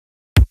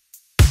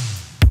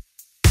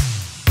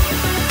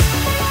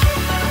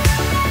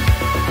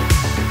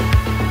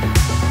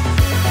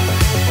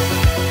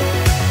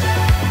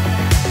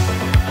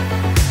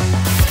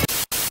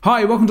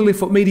Hi, welcome to Left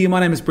Foot Media. My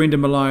name is Brendan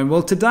Malone.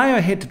 Well, today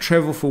I had to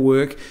travel for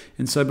work,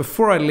 and so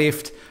before I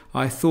left,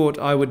 I thought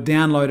I would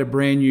download a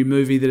brand new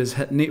movie that has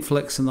hit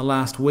Netflix in the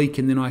last week,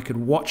 and then I could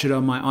watch it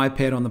on my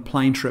iPad on the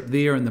plane trip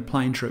there and the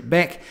plane trip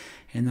back,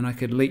 and then I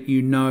could let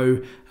you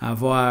know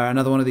via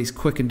another one of these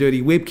quick and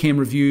dirty webcam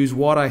reviews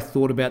what I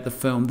thought about the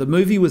film. The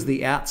movie was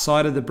The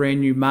Outsider, the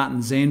brand new Martin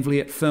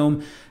Zandvoort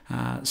film,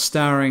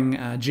 starring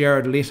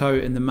Jared Leto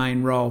in the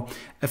main role.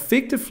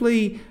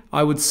 Effectively,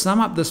 I would sum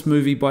up this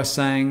movie by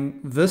saying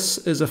this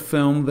is a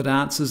film that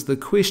answers the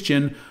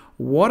question,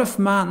 what if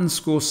Martin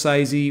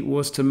Scorsese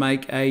was to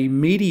make a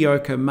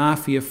mediocre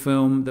mafia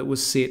film that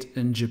was set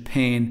in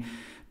Japan?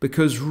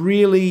 Because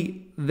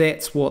really,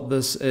 that's what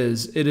this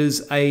is. It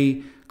is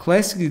a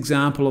classic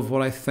example of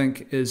what I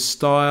think is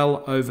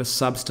style over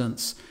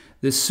substance.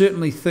 There's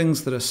certainly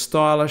things that are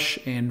stylish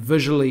and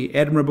visually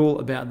admirable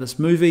about this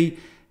movie.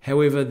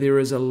 However, there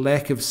is a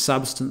lack of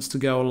substance to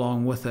go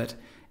along with it,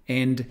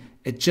 and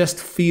it just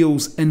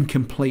feels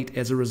incomplete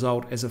as a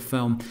result as a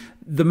film.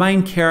 The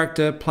main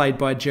character, played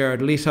by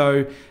Jared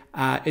Leto,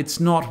 it's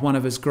not one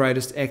of his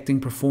greatest acting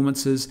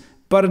performances,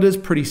 but it is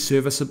pretty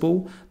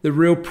serviceable. The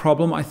real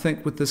problem, I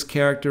think, with this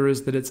character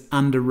is that it's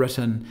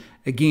underwritten.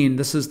 Again,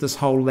 this is this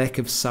whole lack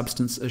of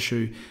substance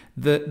issue.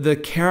 The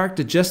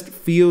character just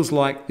feels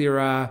like there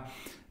are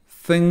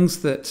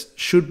things that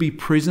should be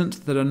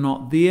present that are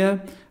not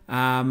there.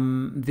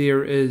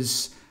 There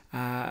is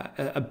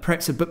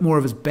perhaps a bit more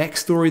of his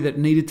backstory that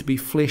needed to be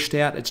fleshed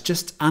out. It's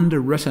just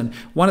underwritten.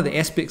 One of the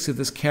aspects of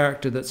this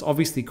character that's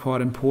obviously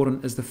quite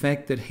important is the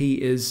fact that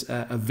he is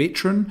a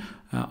veteran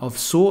of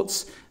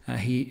sorts.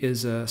 He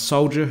is a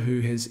soldier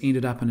who has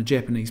ended up in a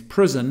Japanese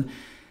prison.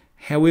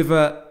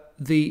 However,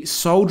 the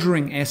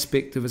soldiering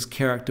aspect of his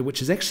character,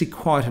 which is actually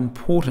quite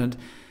important,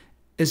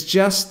 is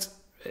just,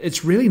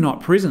 it's really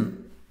not present.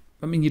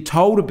 I mean, you're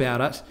told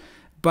about it,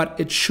 but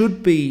it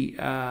should be,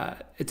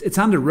 it's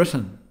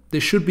underwritten.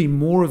 There should be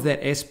more of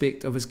that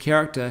aspect of his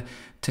character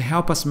to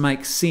help us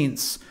make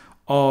sense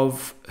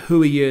of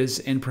who he is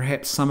and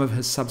perhaps some of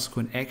his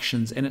subsequent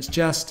actions. And it's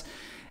just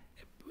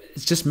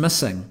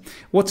missing.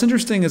 What's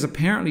interesting is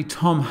apparently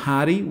Tom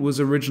Hardy was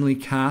originally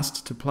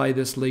cast to play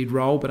this lead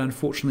role, but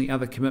unfortunately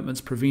other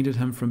commitments prevented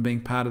him from being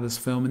part of this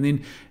film. And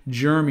then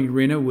Jeremy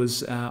Renner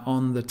was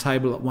on the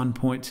table at one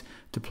point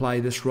to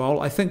play this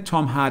role. I think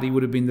Tom Hardy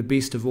would have been the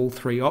best of all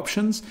three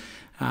options.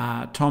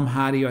 Tom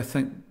Hardy, I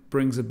think,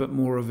 brings a bit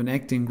more of an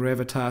acting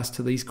gravitas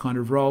to these kind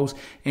of roles,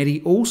 and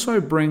he also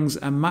brings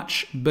a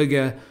much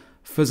bigger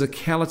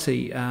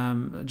physicality,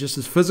 just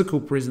his physical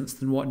presence,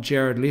 than what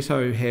Jared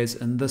Leto has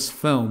in this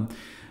film.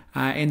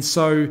 And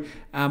so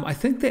I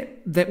think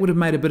that would have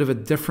made a bit of a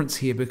difference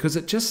here, because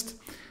it just,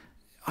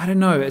 I don't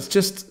know, it's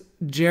just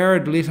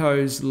Jared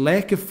Leto's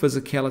lack of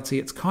physicality.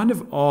 It's kind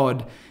of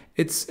odd.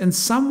 It's, in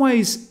some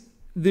ways,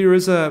 there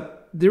is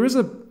a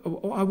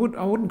I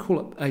wouldn't call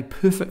it a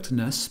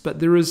perfectness, but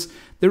there is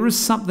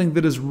something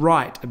that is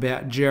right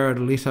about Jared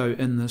Leto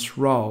in this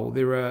role.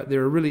 There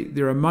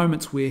are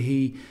moments where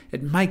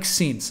it makes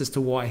sense as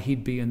to why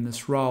he'd be in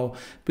this role,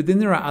 but then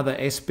there are other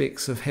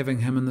aspects of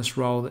having him in this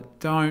role that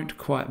don't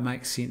quite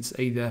make sense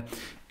either.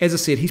 As I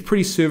said, he's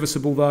pretty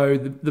serviceable, though.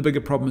 The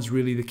bigger problem is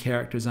really the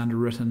character is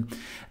underwritten.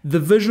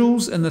 The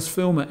visuals in this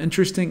film are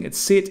interesting. It's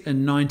set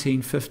in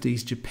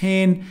 1950s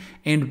Japan,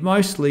 and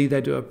mostly they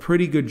do a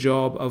pretty good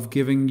job of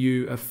giving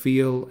you a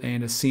feel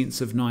and a sense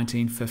of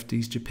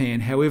 1950s Japan.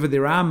 However,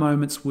 there are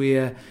moments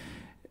where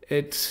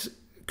it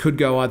could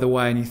go either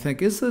way, and you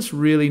think, is this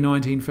really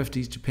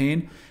 1950s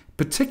Japan?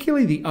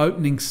 Particularly the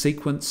opening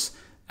sequence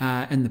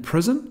in the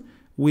prison,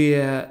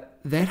 where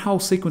that whole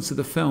sequence of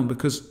the film,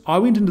 because I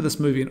went into this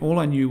movie and all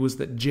I knew was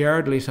that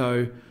Jared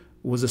Leto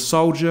was a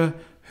soldier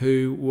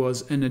who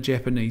was in a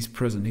Japanese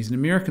prison. He's an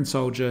American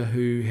soldier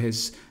who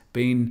has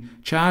been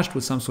charged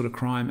with some sort of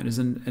crime and is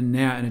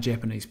now in a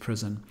Japanese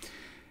prison.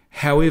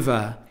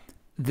 However,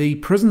 the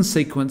prison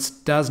sequence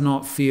does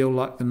not feel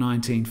like the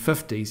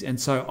 1950s, and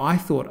so I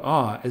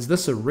thought, is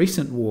this a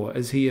recent war?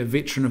 Is he a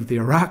veteran of the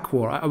Iraq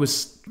War? I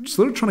was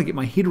sort of trying to get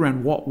my head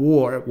around what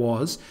war it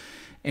was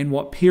and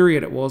what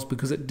period it was,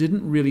 because it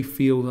didn't really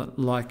feel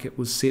like it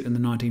was set in the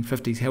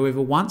 1950s.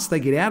 However, once they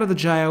get out of the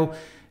jail,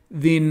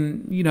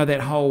 then, you know,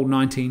 that whole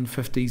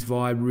 1950s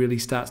vibe really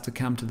starts to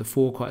come to the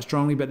fore quite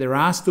strongly. But there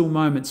are still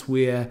moments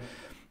where,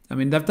 I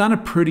mean, they've done a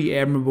pretty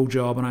admirable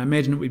job, and I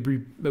imagine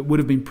it would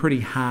have been pretty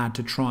hard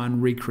to try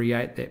and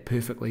recreate that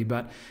perfectly,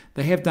 but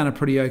they have done a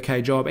pretty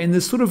okay job. And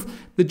there's sort of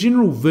the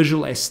general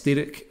visual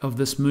aesthetic of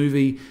this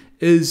movie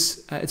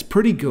is it's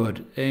pretty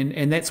good,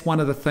 and that's one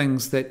of the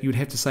things that you'd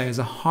have to say is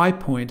a high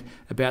point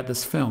about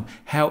this film.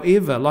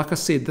 However, like I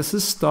said, this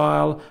is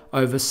style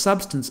over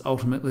substance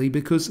ultimately,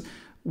 because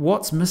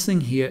what's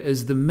missing here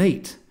is the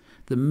meat.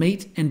 The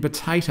meat and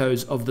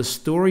potatoes of the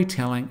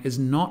storytelling is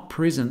not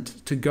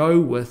present to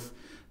go with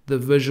the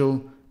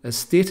visual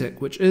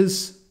aesthetic, which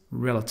is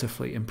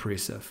relatively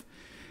impressive.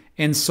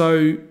 And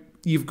so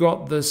you've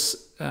got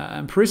this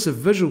impressive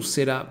visual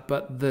setup,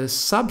 but the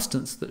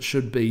substance that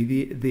should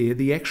be there,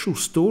 the actual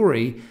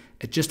story,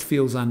 It just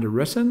feels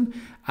underwritten.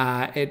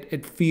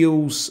 It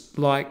feels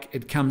like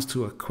it comes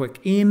to a quick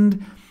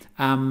end.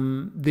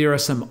 There are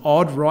some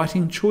odd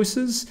writing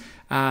choices.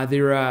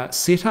 There are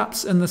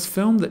setups in this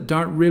film that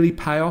don't really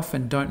pay off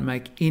and don't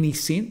make any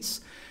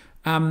sense.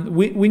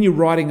 When you're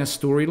writing a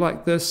story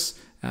like this,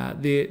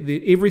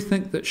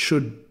 everything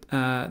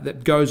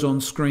that goes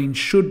on screen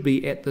should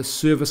be at the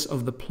service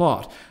of the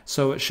plot.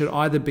 So it should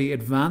either be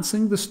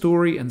advancing the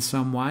story in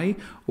some way,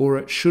 or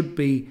it should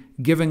be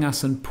giving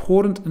us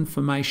important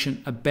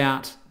information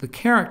about the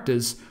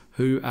characters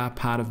who are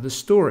part of the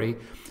story.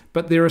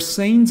 But there are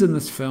scenes in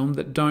this film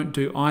that don't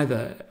do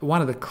either.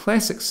 One of the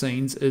classic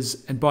scenes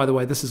is, and by the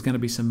way, this is going to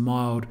be some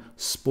mild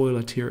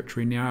spoiler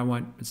territory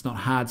now. It's not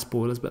hard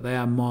spoilers, but they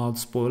are mild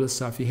spoilers.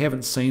 So if you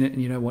haven't seen it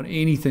and you don't want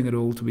anything at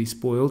all to be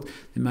spoiled,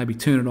 then maybe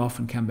turn it off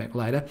and come back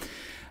later.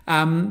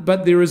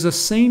 But there is a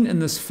scene in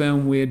this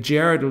film where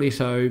Jared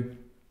Leto,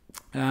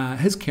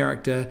 his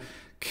character,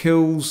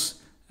 kills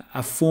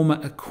a former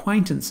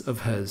acquaintance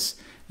of his.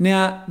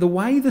 Now, the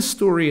way the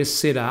story is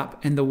set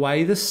up and the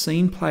way this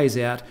scene plays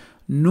out,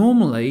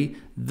 normally,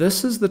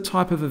 this is the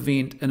type of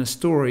event in a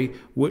story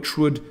which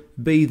would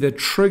be the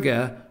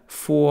trigger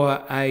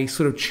for a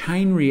sort of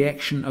chain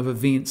reaction of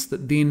events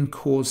that then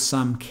cause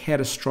some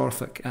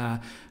catastrophic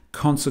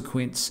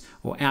consequence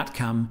or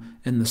outcome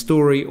in the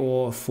story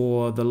or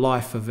for the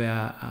life of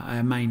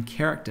our main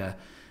character.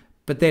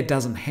 But that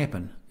doesn't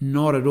happen.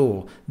 Not at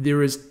all.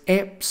 There is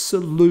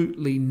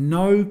absolutely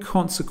no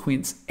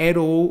consequence at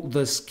all.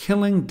 This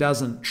killing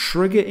doesn't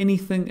trigger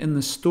anything in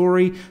the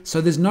story,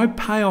 so there's no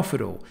payoff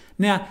at all.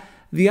 Now,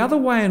 the other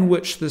way in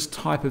which this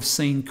type of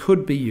scene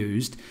could be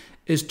used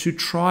is to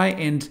try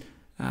and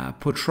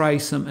portray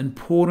some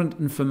important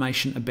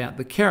information about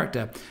the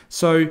character.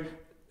 So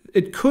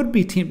it could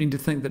be tempting to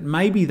think that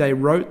maybe they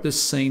wrote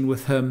this scene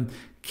with him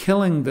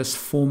killing this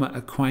former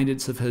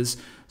acquaintance of his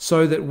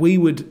so that we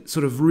would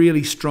sort of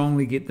really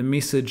strongly get the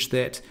message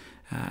that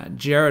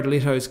Jared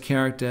Leto's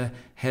character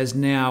has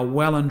now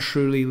well and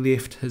truly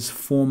left his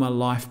former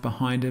life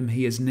behind him.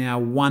 He is now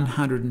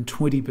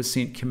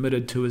 120%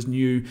 committed to his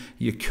new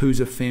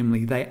Yakuza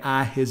family. They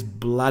are his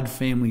blood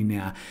family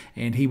now,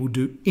 and he will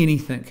do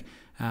anything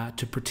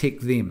to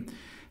protect them.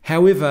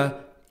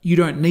 However, you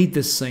don't need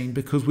this scene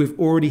because we've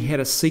already had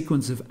a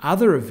sequence of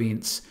other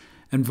events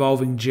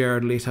involving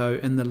Jared Leto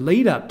in the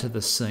lead up to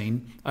this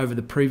scene over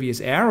the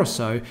previous hour or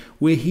so,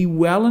 where he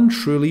well and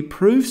truly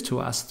proves to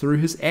us through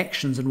his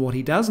actions and what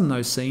he does in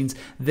those scenes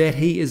that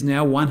he is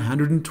now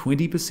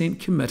 120%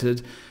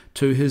 committed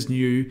to his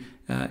new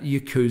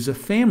Yakuza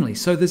family.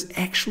 So there's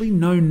actually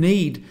no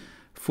need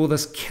for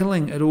this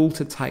killing at all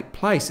to take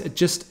place.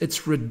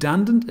 It's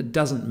redundant, it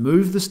doesn't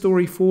move the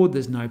story forward,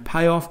 there's no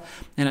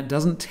payoff, and it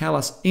doesn't tell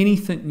us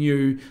anything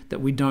new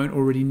that we don't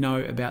already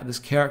know about this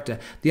character.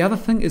 The other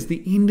thing is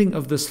the ending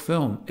of this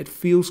film. It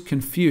feels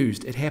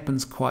confused. It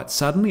happens quite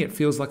suddenly. It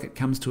feels like it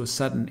comes to a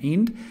sudden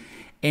end.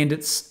 And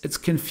it's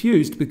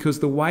confused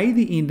because the way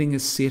the ending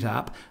is set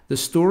up, the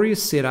story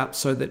is set up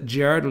so that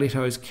Jared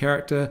Leto's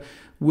character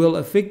will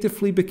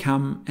effectively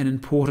become an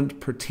important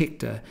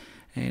protector.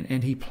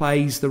 And he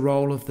plays the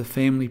role of the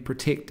family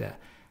protector.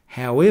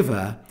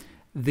 However,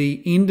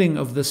 the ending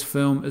of this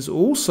film is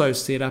also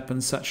set up in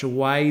such a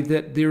way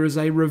that there is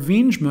a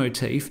revenge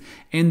motif,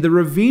 and the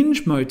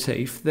revenge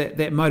motif,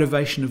 that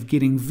motivation of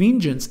getting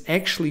vengeance,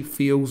 actually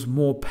feels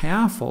more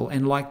powerful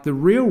and like the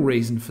real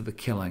reason for the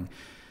killing.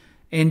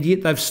 And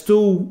yet they've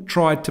still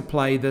tried to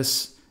play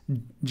this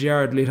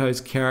Jared Leto's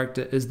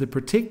character as the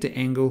protector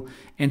angle,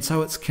 and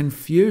so it's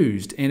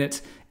confused, and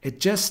it's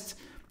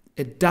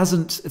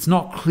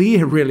not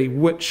clear really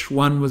which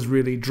one was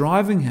really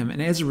driving him,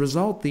 and as a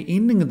result the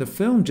ending of the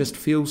film just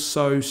feels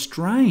so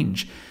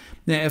strange.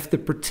 Now, if the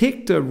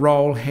protector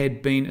role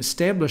had been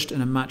established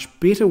in a much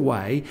better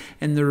way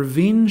and the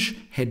revenge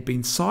had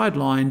been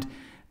sidelined,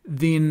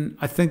 then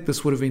I think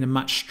this would have been a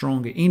much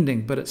stronger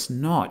ending, but it's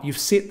not. You've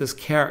set this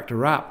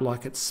character up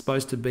like it's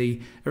supposed to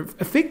be.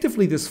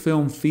 Effectively, this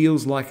film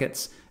feels like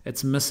it's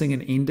missing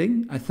an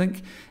ending. I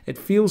think it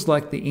feels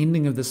like the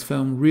ending of this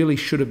film really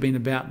should have been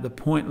about the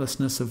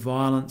pointlessness of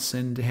violence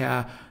and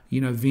how,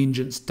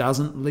 vengeance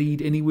doesn't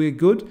lead anywhere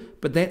good.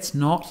 But that's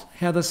not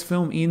how this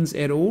film ends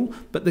at all.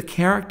 But the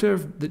character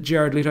that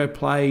Jared Leto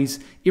plays,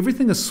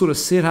 everything is sort of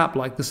set up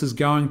like this is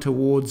going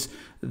towards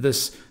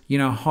this,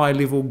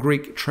 high-level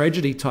Greek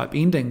tragedy type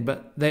ending,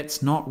 but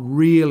that's not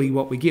really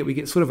what we get. We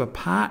get sort of a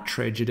part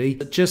tragedy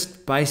that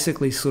just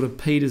basically sort of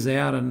peters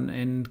out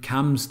and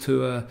comes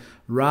to a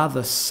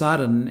rather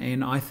sudden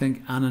and I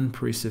think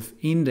unimpressive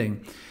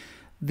ending.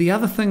 The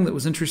other thing that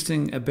was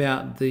interesting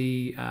about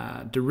the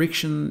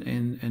direction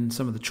and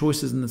some of the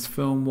choices in this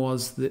film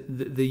was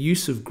the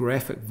use of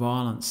graphic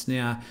violence.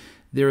 Now,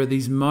 there are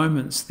these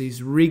moments,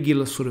 these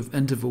regular sort of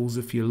intervals,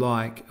 if you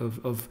like,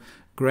 of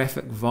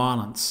graphic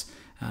violence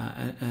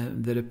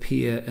that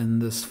appear in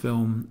this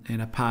film and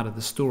are part of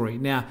the story.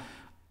 Now,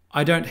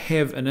 I don't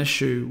have an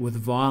issue with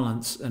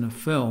violence in a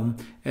film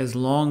as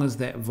long as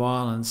that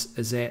violence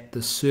is at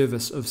the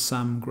service of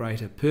some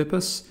greater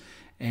purpose.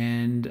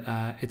 and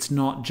it's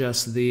not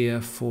just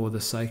there for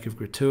the sake of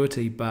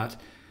gratuity, but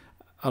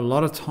a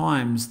lot of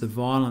times the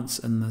violence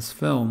in this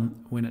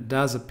film, when it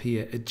does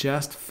appear, it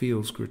just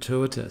feels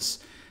gratuitous.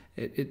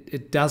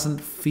 It doesn't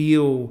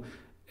feel...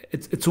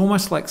 It's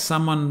almost like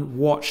someone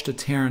watched a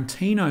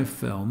Tarantino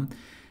film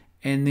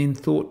and then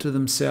thought to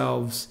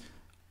themselves,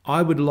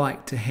 I would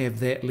like to have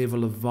that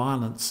level of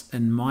violence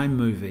in my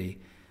movie,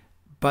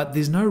 but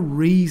there's no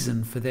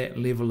reason for that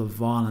level of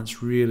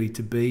violence really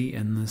to be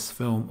in this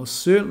film, or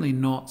certainly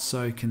not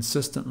so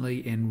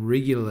consistently and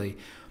regularly.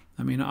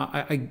 I mean,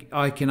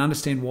 I can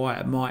understand why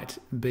it might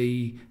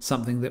be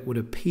something that would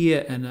appear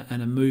in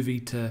a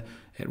movie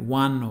at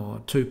 1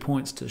 or 2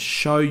 points to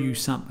show you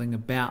something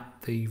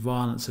about the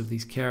violence of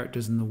these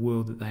characters and the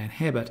world that they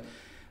inhabit.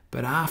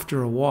 But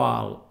after a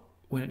while,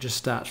 when it just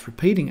starts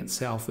repeating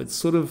itself,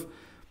 it's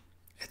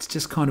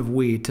just kind of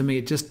weird. To me,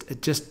 it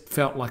just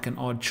felt like an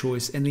odd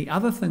choice. And the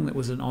other thing that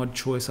was an odd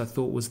choice, I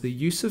thought, was the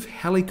use of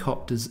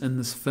helicopters in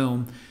this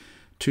film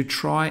to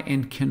try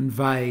and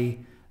convey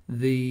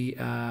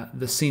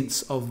the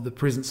sense of the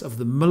presence of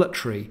the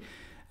military.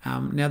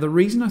 Now, the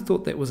reason I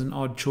thought that was an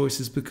odd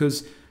choice is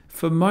because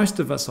for most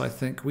of us, I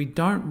think, we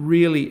don't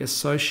really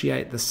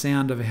associate the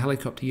sound of a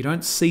helicopter. You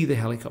don't see the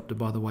helicopter,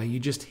 by the way. You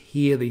just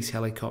hear these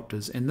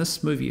helicopters. And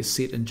this movie is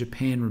set in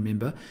Japan,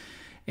 remember?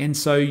 And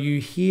so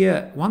you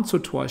hear, once or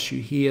twice,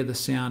 you hear the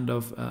sound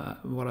of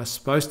what are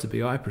supposed to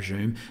be, I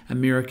presume,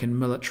 American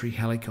military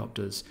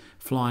helicopters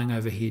flying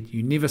overhead.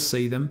 You never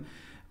see them,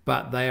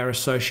 but they are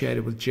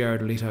associated with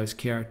Jared Leto's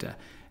character.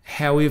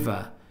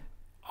 However,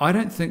 I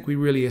don't think we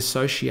really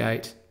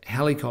associate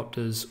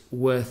helicopters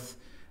with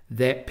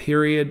that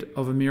period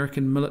of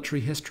American military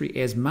history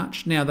as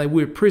much. Now, they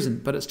were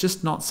present, but it's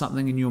just not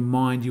something in your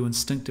mind you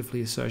instinctively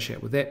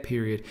associate with that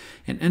period.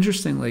 And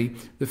interestingly,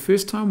 the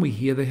first time we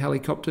hear the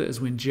helicopter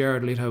is when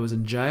Jared Leto was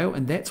in jail,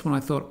 and that's when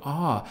I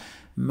thought,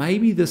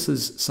 maybe this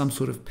is some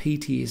sort of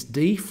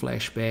PTSD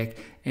flashback,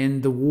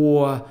 and the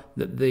war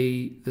that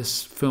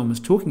this film is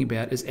talking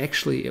about is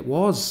actually, it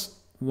was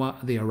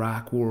the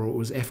Iraq War, or it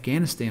was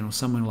Afghanistan or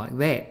something like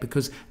that,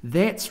 because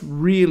that's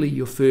really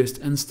your first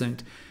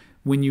instinct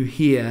when you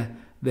hear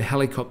the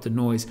helicopter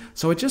noise.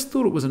 So I just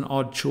thought it was an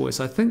odd choice.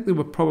 I think there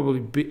were probably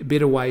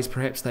better ways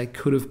perhaps they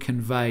could have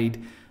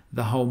conveyed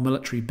the whole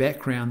military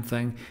background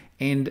thing.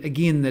 And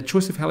again, the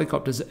choice of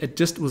helicopters, it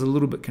just was a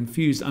little bit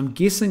confused. I'm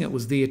guessing it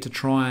was there to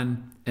try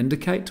and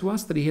indicate to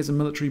us that he has a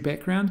military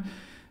background,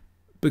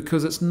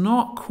 because it's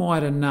not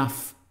quite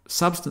enough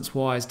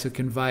substance-wise to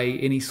convey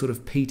any sort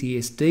of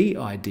PTSD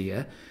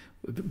idea,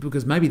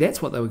 because maybe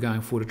that's what they were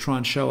going for, to try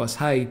and show us,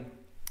 hey,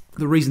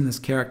 the reason this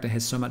character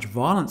has so much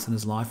violence in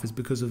his life is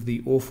because of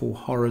the awful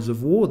horrors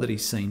of war that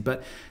he's seen.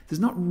 But there's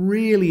not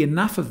really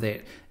enough of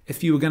that.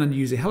 If you were going to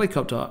use a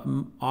helicopter,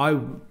 I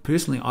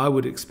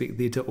would expect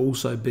there to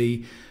also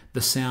be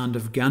the sound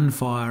of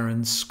gunfire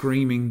and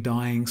screaming,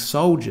 dying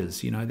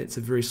soldiers. You know, that's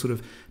a very sort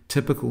of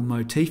typical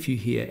motif you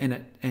hear.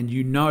 And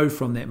you know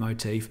from that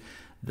motif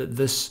that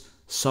this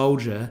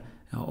soldier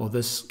or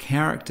this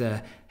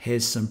character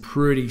has some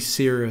pretty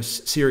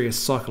serious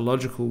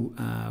psychological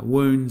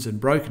wounds and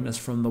brokenness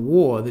from the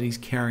war that he's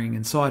carrying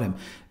inside him.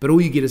 But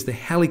all you get is the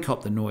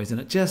helicopter noise,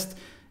 and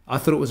I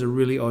thought it was a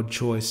really odd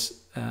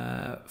choice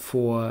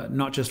for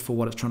not just for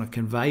what it's trying to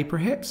convey,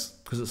 perhaps,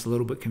 because it's a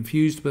little bit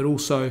confused, but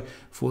also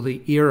for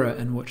the era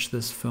in which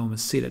this film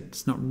is set.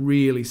 It's not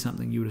really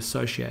something you would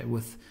associate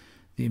with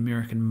the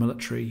American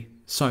military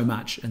so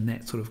much in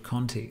that sort of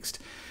context.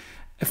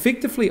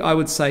 Effectively, I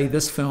would say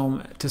this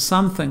film, to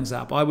sum things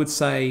up, I would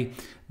say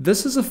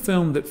this is a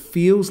film that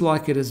feels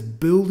like it is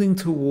building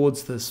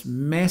towards this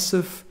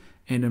massive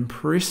and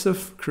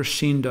impressive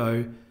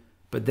crescendo,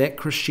 but that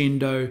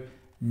crescendo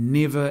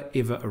never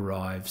ever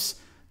arrives.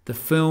 The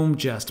film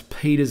just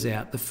peters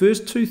out. The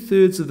first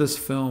 2/3 of this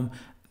film,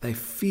 it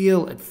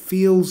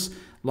feels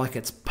like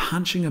it's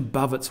punching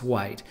above its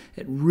weight.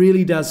 It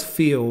really does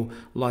feel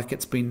like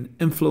it's been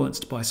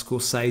influenced by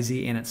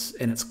Scorsese, and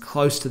it's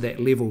close to that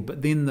level.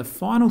 But then the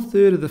final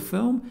third of the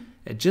film,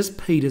 it just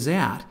peters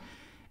out,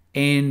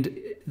 and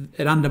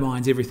it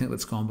undermines everything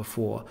that's gone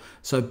before.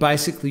 So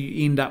basically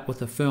you end up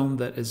with a film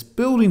that is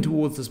building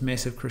towards this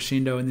massive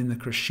crescendo, and then the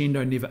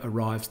crescendo never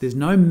arrives. There's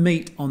no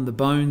meat on the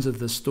bones of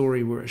the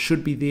story where it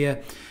should be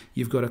there.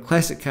 You've got a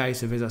classic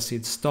case of, as I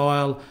said,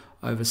 style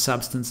over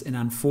substance, and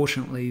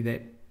unfortunately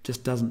that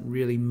just doesn't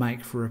really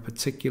make for a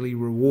particularly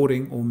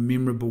rewarding or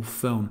memorable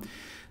film.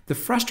 The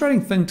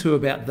frustrating thing too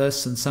about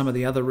this and some of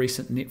the other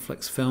recent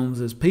Netflix films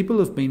is people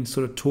have been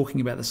sort of talking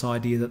about this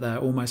idea that they're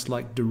almost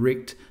like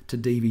direct to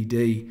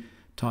DVD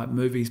type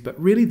movies, but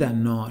really they're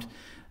not.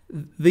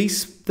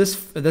 This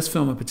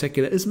film in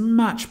particular is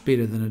much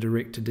better than a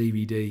direct to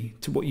DVD,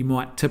 to what you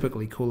might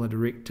typically call a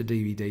direct to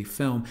DVD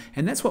film,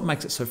 and that's what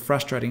makes it so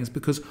frustrating, is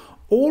because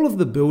all of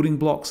the building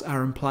blocks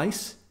are in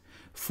place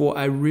for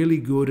a really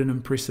good and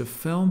impressive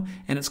film,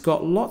 and it's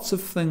got lots of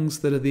things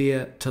that are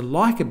there to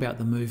like about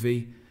the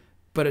movie,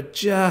 but it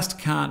just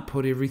can't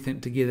put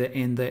everything together,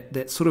 and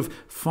that sort of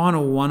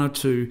final one or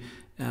two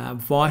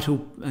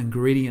vital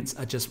ingredients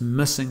are just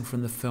missing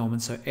from the film,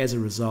 and so as a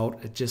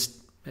result it just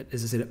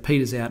as I said, it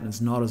peters out and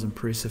it's not as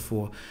impressive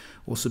or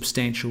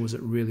substantial as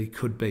it really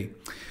could be.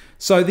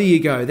 So there you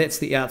go, that's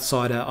The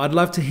Outsider. I'd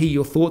love to hear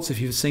your thoughts if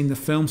you've seen the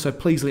film, so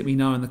please let me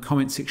know in the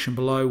comment section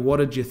below. What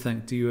did you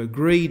think? Do you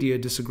agree? Do you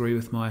disagree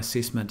with my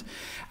assessment?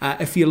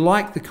 If you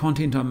like the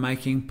content I'm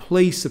making,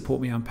 please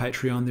support me on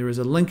Patreon. There is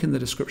a link in the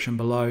description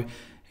below,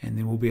 and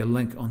there will be a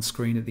link on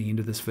screen at the end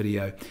of this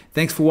video.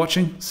 Thanks for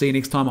watching. See you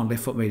next time on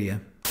Left Foot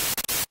Media.